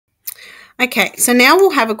Okay, so now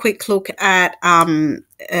we'll have a quick look at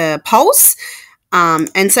polls.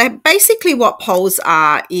 And so basically what polls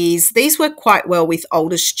are is these work quite well with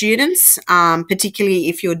older students, particularly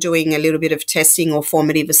if you're doing a little bit of testing or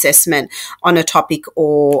formative assessment on a topic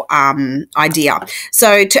or idea.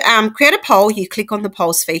 So to create a poll, you click on the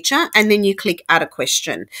polls feature and then you click add a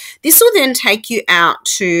question. This will then take you out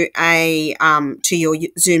to to your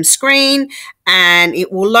Zoom screen, and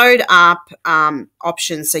it will load up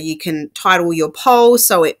options. So you can title your poll.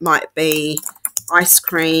 So it might be ice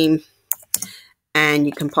cream, and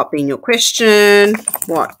you can pop in your question.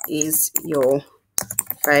 What is your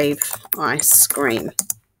fave ice cream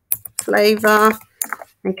flavor?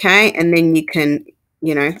 Okay, and then you can,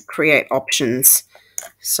 create options.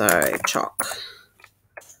 So choc,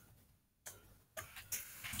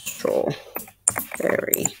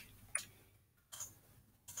 strawberry,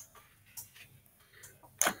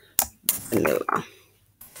 vanilla.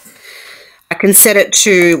 I can set it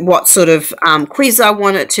to what sort of quiz I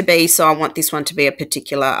want it to be. So I want this one to be a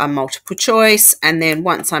particular multiple choice. And then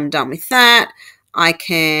once I'm done with that, I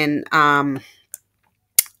can add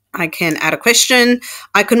a question.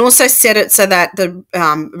 I can also set it so that the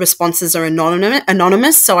responses are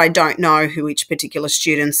anonymous, so I don't know who each particular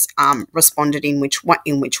students responded in which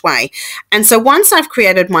way. And so once I've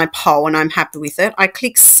created my poll and I'm happy with it, I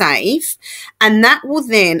click Save, and that will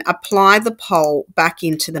then apply the poll back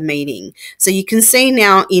into the meeting. So you can see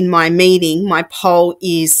now in my meeting, my poll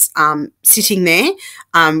is sitting there,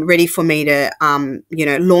 ready for me to,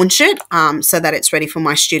 launch it so that it's ready for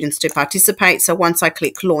my students to participate. So once I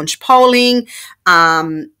click Launch Polling,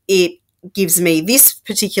 it gives me this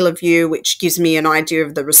particular view, which gives me an idea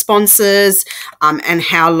of the responses and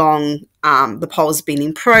how long the poll has been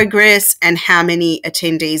in progress and how many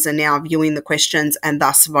attendees are now viewing the questions and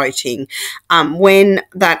thus voting. When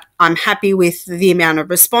that I'm happy with the amount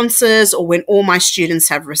of responses, or when all my students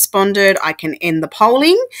have responded, I can end the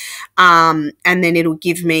polling, and then it'll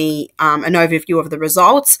give me an overview of the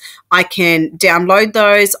results. I can download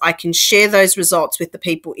those. I can share those results with the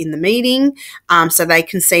people in the meeting so they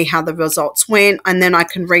can see how the results went, and then I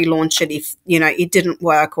can relaunch it if it didn't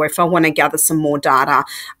work, or if I want to gather some more data,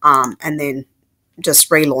 and then just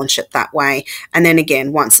relaunch it that way. And then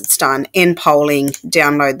again, once it's done, end polling,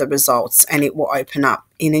 download the results, and it will open up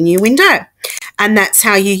in a new window. And that's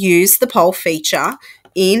how you use the poll feature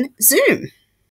in Zoom.